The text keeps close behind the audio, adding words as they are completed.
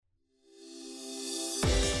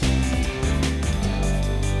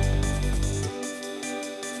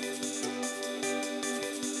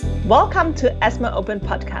Welcome to ESMO Open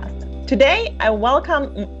Podcast. Today, I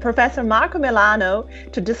welcome Professor Marco Milano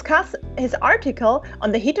to discuss his article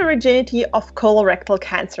on the heterogeneity of colorectal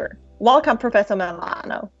cancer. Welcome, Professor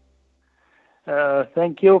Milano.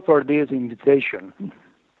 Thank you for this invitation.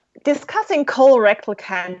 Discussing colorectal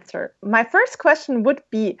cancer, my first question would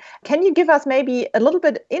be, can you give us maybe a little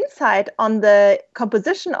bit insight on the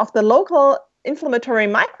composition of the local inflammatory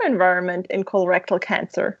microenvironment in colorectal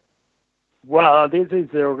cancer? Well, this is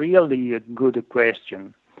a really good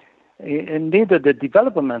question. Indeed, the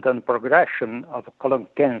development and progression of colon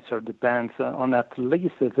cancer depends on at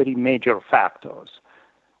least three major factors.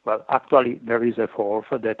 Well, actually, there is a fourth,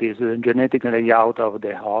 that is the genetic layout of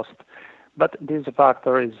the host, but this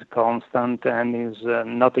factor is constant and is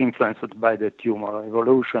not influenced by the tumor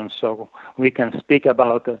evolution. So we can speak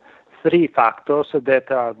about three factors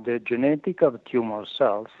that are the genetic of tumor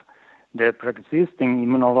cells, the pre-existing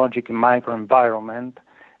immunologic microenvironment,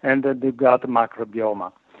 and the gut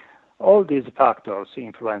microbiome. All these factors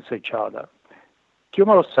influence each other.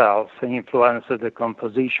 Tumor cells influence the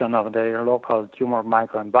composition of their local tumor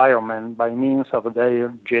microenvironment by means of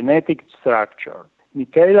their genetic structure.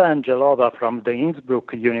 Michaela Angelova from the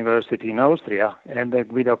Innsbruck University in Austria and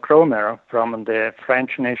Guido Kromer from the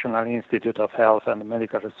French National Institute of Health and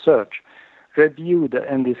Medical Research reviewed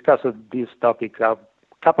and discussed this topic a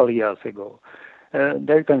couple of years ago.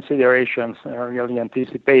 Their considerations really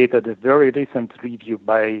anticipated a very recent review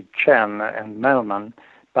by Chen and Melman,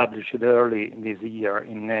 published early this year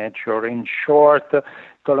in Nature. In short,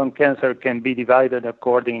 colon cancer can be divided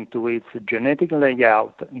according to its genetic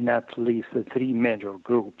layout in at least three major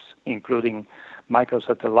groups, including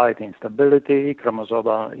microsatellite instability,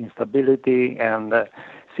 chromosomal instability, and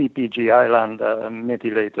CpG island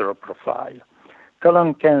methylator profile.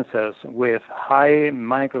 Colon cancers with high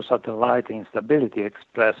microsatellite instability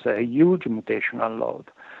express a huge mutational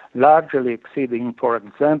load, largely exceeding, for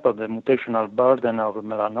example, the mutational burden of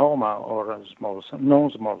melanoma or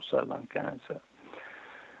non-small cell lung cancer.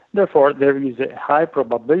 Therefore, there is a high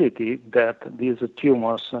probability that these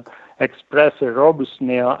tumors express a robust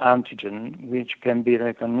neoantigen which can be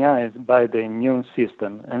recognized by the immune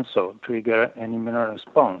system and so trigger an immune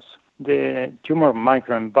response. The tumor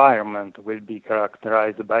microenvironment will be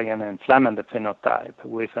characterized by an inflamed phenotype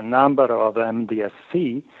with a number of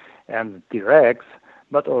MDSC and Tregs,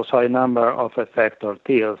 but also a number of effector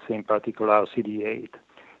Ts, in particular CD8.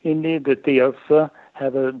 Indeed, the Ts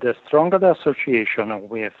have the strongest association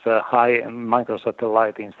with high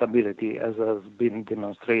microsatellite instability, as has been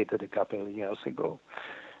demonstrated a couple of years ago.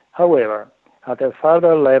 However, at a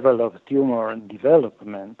further level of tumor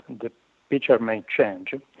development, the picture may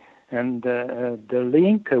change, and the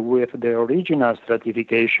link with the original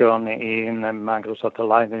stratification in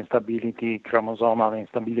microsatellite instability, chromosomal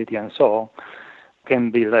instability, and so on,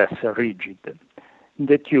 can be less rigid.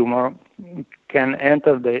 The tumor can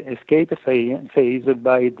enter the escape phase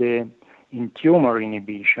by the in-tumor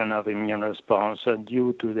inhibition of immune response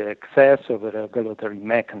due to the excess of regulatory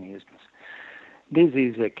mechanisms. This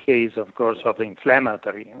is a case, of course, of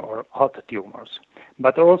inflammatory or hot tumors,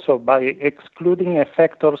 but also by excluding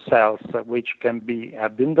effector cells, which can be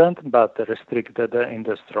abundant but restricted in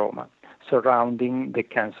the stroma, surrounding the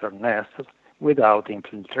cancer nest without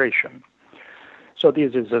infiltration. So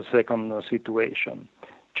this is a second situation.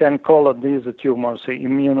 Chen called these tumors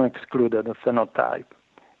immune-excluded phenotype.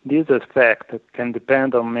 This effect can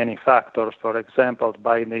depend on many factors, for example,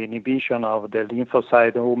 by the inhibition of the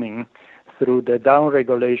lymphocyte homing through the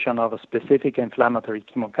downregulation of specific inflammatory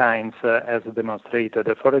chemokines, as demonstrated,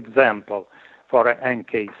 for example, for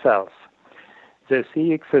NK cells. The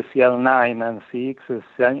CXCL9 and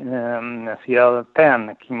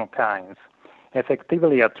CXCL10 chemokines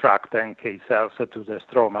effectively attract NK cells to the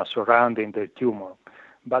stroma surrounding the tumor,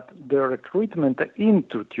 but the recruitment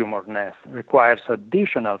into tumor nest requires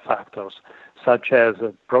additional factors such as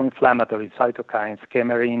pro-inflammatory cytokines,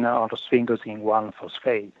 chemorine or sphingosine-1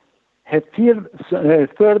 phosphate. A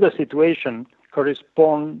third situation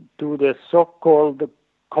corresponds to the so-called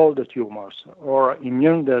cold tumors or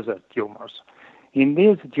immune desert tumors. In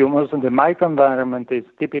these tumors, the microenvironment is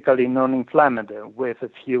typically non-inflamed with a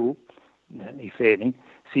few, if any,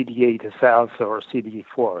 CD8 cells or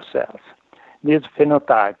CD4 cells. This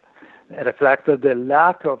phenotype reflects the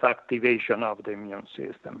lack of activation of the immune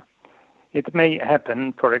system. It may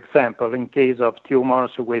happen, for example, in case of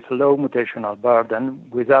tumors with low mutational burden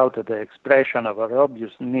without the expression of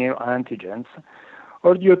robust neoantigens,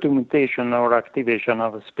 or due to mutation or activation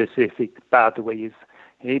of specific pathways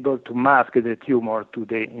able to mask the tumor to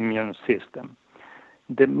the immune system.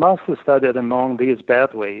 The most studied among these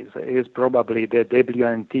pathways is probably the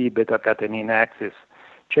WNT beta-catenin axis,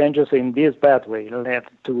 Changes in this pathway led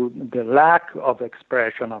to the lack of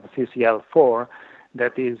expression of CCL4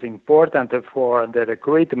 that is important for the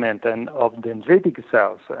recruitment of dendritic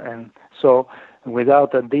cells. And so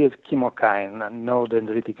without this chemokine, no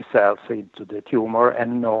dendritic cells into the tumor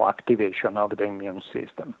and no activation of the immune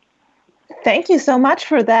system. Thank you so much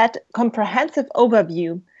for that comprehensive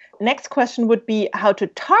overview. Next question would be how to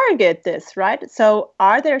target this, right? So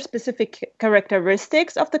are there specific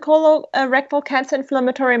characteristics of the colorectal cancer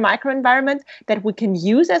inflammatory microenvironment that we can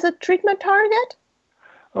use as a treatment target?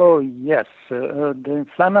 Oh, yes. The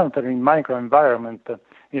inflammatory microenvironment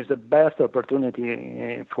is the best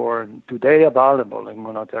opportunity for today available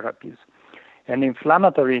immunotherapies. An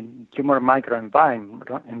inflammatory tumor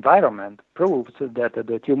microenvironment proves that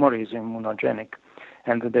the tumor is immunogenic,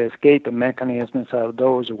 and the escape mechanisms are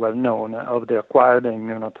those well known of the acquired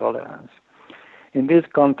immunotolerance. In this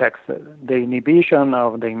context, the inhibition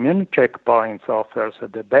of the immune checkpoints offers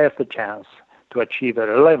the best chance to achieve a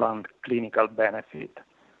relevant clinical benefit.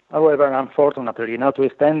 However, unfortunately,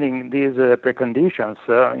 notwithstanding these preconditions,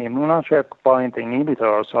 immunocheckpoint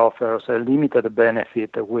inhibitors offers a limited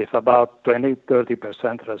benefit with about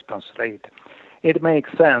 20-30% response rate. It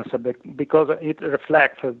makes sense because it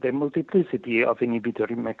reflects the multiplicity of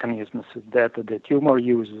inhibitory mechanisms that the tumor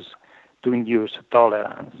uses to induce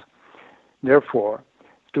tolerance. Therefore,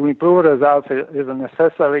 to improve results, it is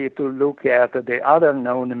necessary to look at the other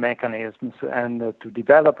known mechanisms and to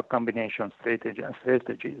develop combination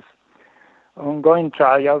strategies. Ongoing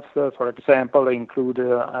trials, for example, include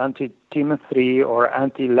anti-TIM3 or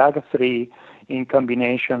anti-LAG3 in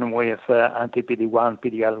combination with anti-PD-1,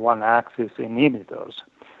 PD-L1 axis inhibitors.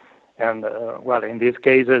 And, in these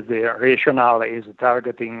cases, the rationale is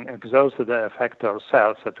targeting exhausted effector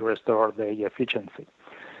cells to restore their efficiency.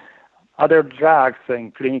 Other drugs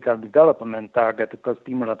in clinical development target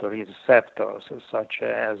costimulatory receptors, such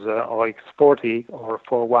as OX40 or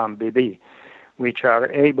 4-1BB, which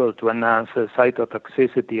are able to enhance the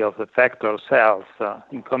cytotoxicity of effector cells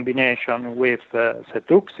in combination with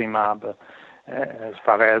cetuximab, as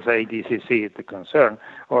far as ADCC is concerned,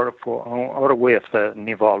 or with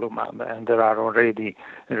nivolumab. And there are already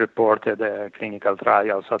reported clinical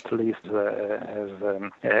trials, at least as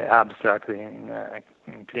abstract in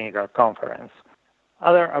clinical conference.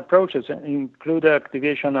 Other approaches include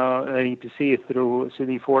activation of APC through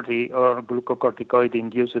CD40 or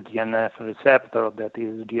glucocorticoid-induced TNF receptor, that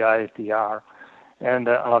is GITR, and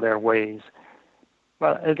other ways.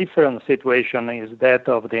 Well, a different situation is that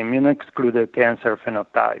of the immune-excluded cancer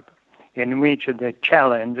phenotype, in which the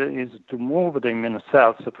challenge is to move the immune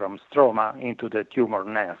cells from stroma into the tumor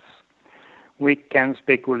nests. We can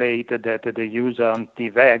speculate that the use of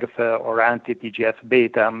anti-VEGF or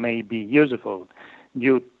anti-TGF-beta may be useful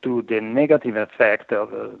due to the negative effect of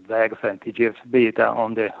VEGF and TGF-beta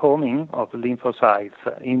on the homing of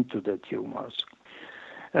lymphocytes into the tumors.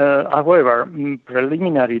 However,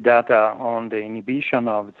 preliminary data on the inhibition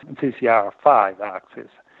of CCR5 axis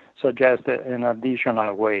suggest an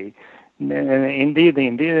additional way. Indeed,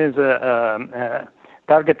 in this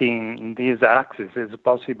targeting these axes is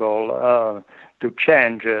possible to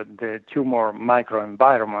change the tumor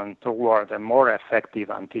microenvironment toward a more effective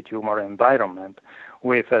anti-tumor environment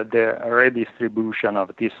with the redistribution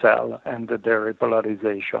of T cell and the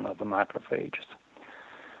repolarization of the macrophages.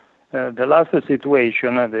 The last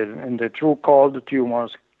situation, the true cold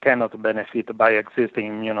tumors cannot benefit by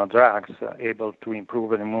existing immunodrugs able to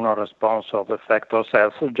improve the immunoresponse of effector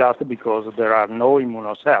cells just because there are no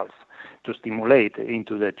immunocells to stimulate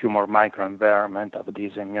into the tumor microenvironment of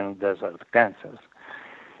these immune desert cancers.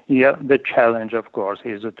 Here, the challenge, of course,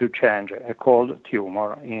 is to change a cold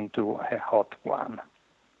tumor into a hot one.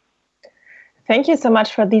 Thank you so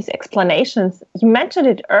much for these explanations. You mentioned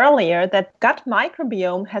it earlier that gut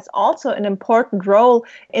microbiome has also an important role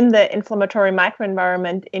in the inflammatory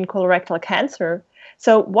microenvironment in colorectal cancer.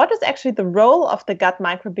 So what is actually the role of the gut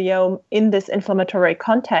microbiome in this inflammatory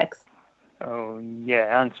context? Oh,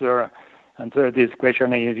 yeah, answer this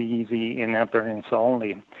question is easy in appearance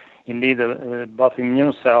only. Indeed, both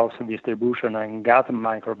immune cells distribution and gut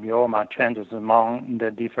microbiome changes among the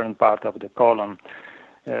different parts of the colon.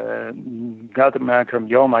 Gut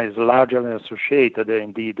microbiome is largely associated,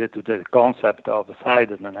 indeed, to the concept of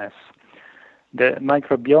sidedness. The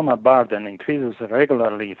microbiome burden increases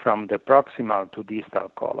regularly from the proximal to distal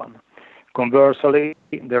colon. Conversely,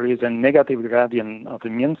 there is a negative gradient of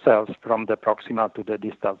immune cells from the proximal to the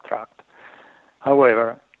distal tract.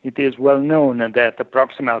 However, it is well known that the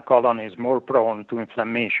proximal colon is more prone to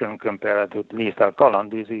inflammation compared to the distal colon.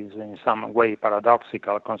 This is in some way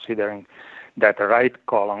paradoxical, considering that the right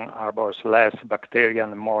colon harbors less bacteria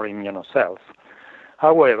and more immunocells.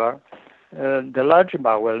 However, the large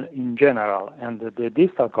bowel in general and the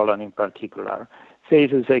distal colon in particular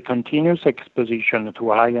faces a continuous exposition to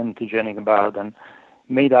high antigenic burden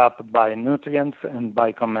made up by nutrients and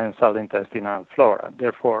by commensal intestinal flora.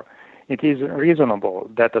 Therefore, it is reasonable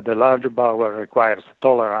that the large bowel requires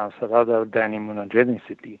tolerance rather than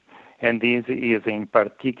immunogenicity, and this is in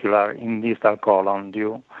particular in distal colon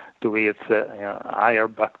due to its higher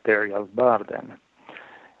bacterial burden.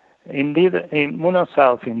 Indeed,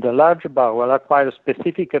 immunocells in the large bowel acquire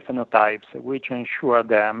specific phenotypes which ensure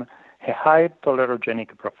them a high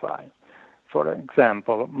tolerogenic profile. For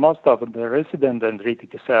example, most of the resident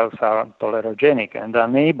dendritic cells are tolerogenic and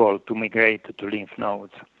unable to migrate to lymph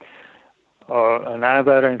nodes.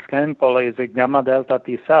 Another example is the gamma delta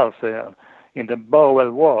T cells in the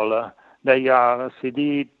bowel wall. They are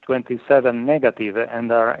CD27 negative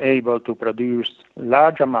and are able to produce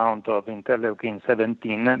large amount of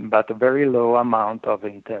interleukin-17 but very low amount of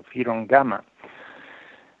interferon gamma.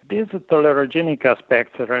 These tolerogenic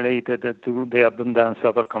aspects are related to the abundance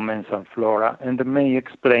of a commensal flora and may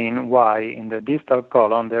explain why in the distal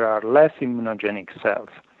colon there are less immunogenic cells.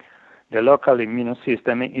 The local immune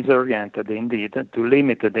system is oriented indeed to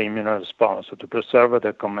limit the immune response to preserve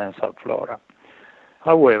the commensal flora.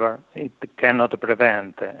 However, it cannot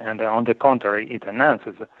prevent, and on the contrary, it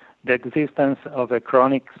enhances the existence of a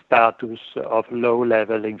chronic status of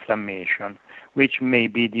low-level inflammation, which may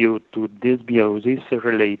be due to dysbiosis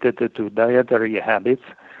related to dietary habits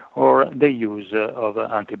or the use of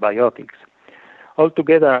antibiotics.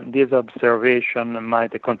 Altogether, this observation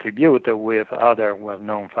might contribute with other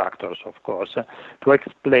well-known factors, of course, to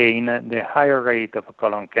explain the higher rate of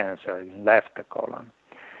colon cancer in left colon.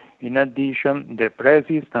 In addition, the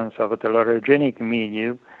persistence of a tolerogenic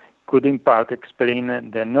milieu could in part explain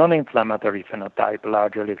the non-inflammatory phenotype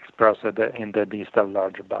largely expressed in the distal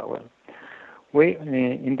large bowel.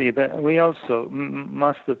 We also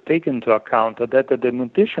must take into account that the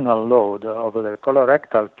mutational load of the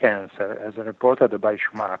colorectal cancer, as reported by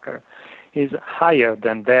Schumacher, is higher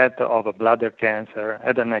than that of bladder cancer,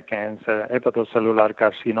 head and neck cancer, hepatocellular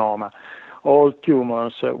carcinoma, all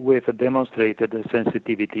tumors with demonstrated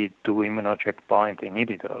sensitivity to immunocheckpoint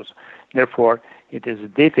inhibitors. Therefore, it is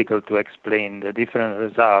difficult to explain the different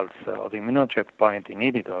results of immunocheckpoint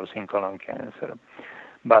inhibitors in colon cancer.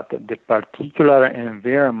 But the particular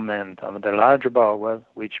environment of the large bowel,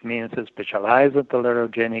 which means specialized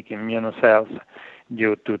tolerogenic immune cells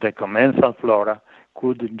due to the commensal flora,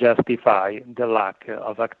 could justify the lack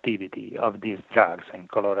of activity of these drugs in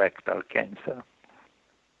colorectal cancer.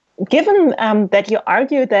 Given that you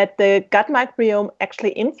argue that the gut microbiome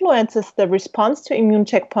actually influences the response to immune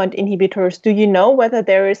checkpoint inhibitors, do you know whether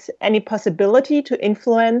there is any possibility to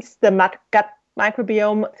influence the gut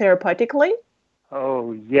microbiome therapeutically?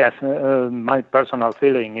 Oh, yes. My personal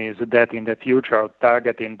feeling is that in the future,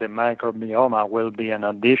 targeting the microbiome will be an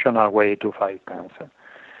additional way to fight cancer.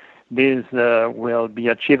 This will be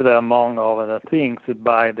achieved, among other things,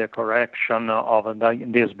 by the correction of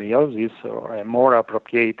dysbiosis or a more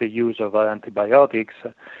appropriate use of antibiotics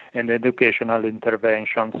and educational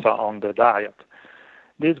interventions on the diet.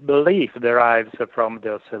 This belief derives from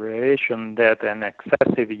the observation that an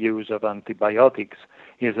excessive use of antibiotics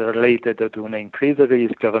is related to an increased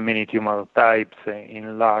risk of many tumor types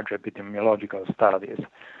in large epidemiological studies,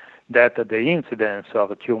 that the incidence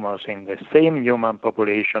of tumors in the same human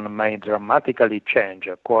population may dramatically change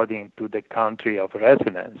according to the country of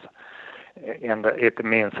residence, and it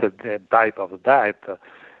means the type of diet.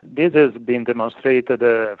 This has been demonstrated,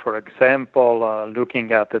 for example,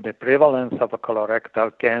 looking at the prevalence of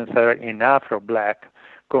colorectal cancer in Afro-Black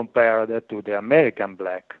compared to the American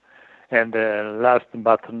Black. And last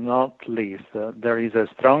but not least, there is a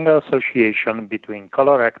strong association between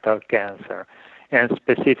colorectal cancer and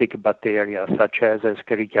specific bacteria such as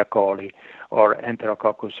Escherichia coli or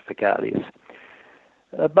Enterococcus fecalis.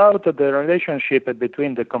 About the relationship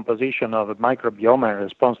between the composition of microbiome and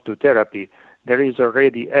response to therapy, there is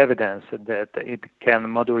already evidence that it can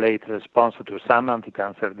modulate response to some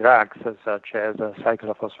anti-cancer drugs such as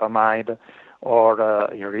cyclophosphamide or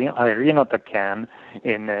irinotecan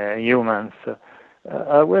in humans.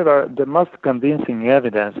 However, the most convincing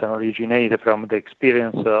evidence originated from the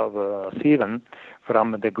experience of Sivan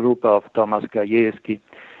from the group of Thomas Gajewski.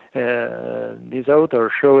 This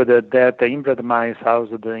author showed that inbred mice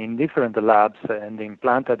housed in different labs and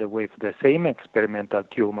implanted with the same experimental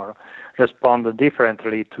tumor respond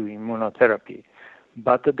differently to immunotherapy.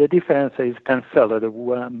 But the difference is cancelled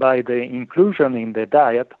by the inclusion in the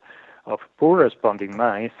diet of poor responding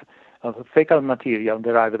mice of fecal material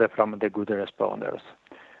derived from the good responders.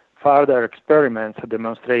 Further experiments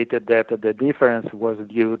demonstrated that the difference was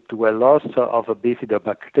due to a loss of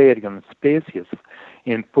bifidobacterium species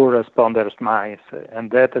in poor responders mice,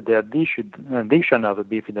 and that the addition of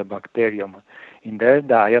bifidobacterium in their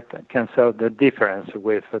diet can solve the difference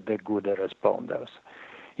with the good responders.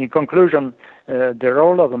 In conclusion, the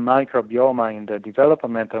role of microbiome in the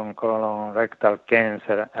development of colorectal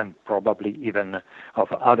cancer and probably even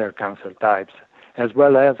of other cancer types, as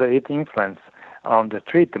well as its influence on the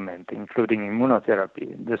treatment, including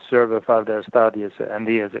immunotherapy, deserve further studies and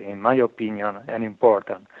is, in my opinion, an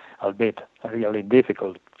important, albeit really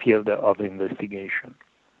difficult, field of investigation.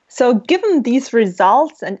 So, given these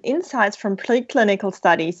results and insights from preclinical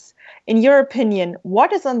studies, in your opinion,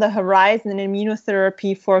 what is on the horizon in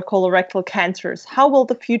immunotherapy for colorectal cancers? How will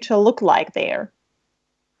the future look like there?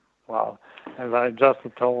 Well, as I just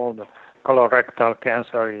told, colorectal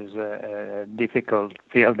cancer is a difficult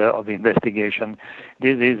field of investigation.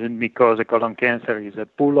 This is because colon cancer is a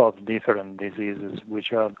pool of different diseases,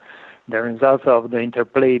 which are the results of the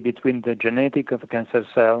interplay between the genetic of cancer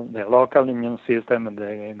cell, the local immune system, and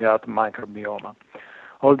the gut microbiome.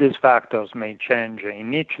 All these factors may change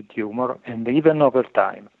in each tumor and even over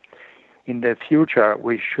time. In the future,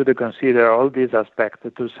 we should consider all these aspects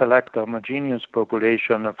to select a homogeneous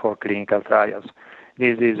population for clinical trials.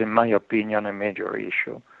 This is, in my opinion, a major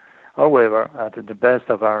issue. However, at the best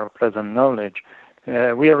of our present knowledge,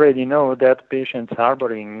 we already know that patients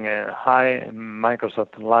harboring high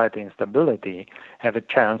microsatellite instability have a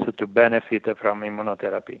chance to benefit from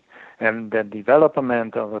immunotherapy, and the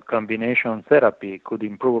development of a combination therapy could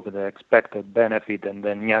improve the expected benefit in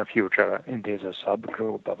the near future in this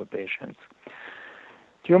subgroup of patients.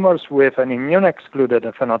 Tumors with an immune-excluded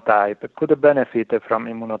phenotype could benefit from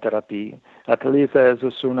immunotherapy, at least as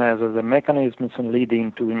soon as the mechanisms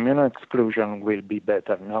leading to immune exclusion will be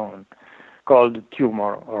better known. Cold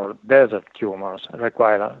tumor or desert tumors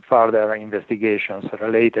require further investigations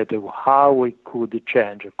related to how we could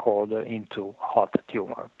change cold into hot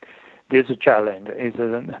tumor. This challenge is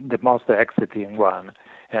the most exciting one,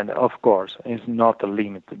 and of course is not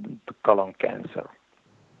limited to colon cancer.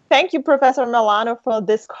 Thank you, Professor Milano, for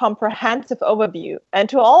this comprehensive overview. And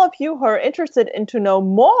to all of you who are interested in to know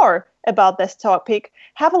more about this topic,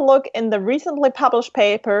 have a look in the recently published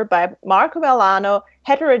paper by Marco Milano,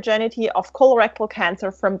 Heterogeneity of Colorectal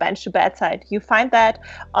Cancer from Bench to Bedside. You find that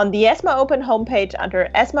on the ESMO Open homepage under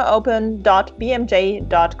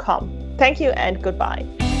esmaopen.bmj.com. Thank you and goodbye.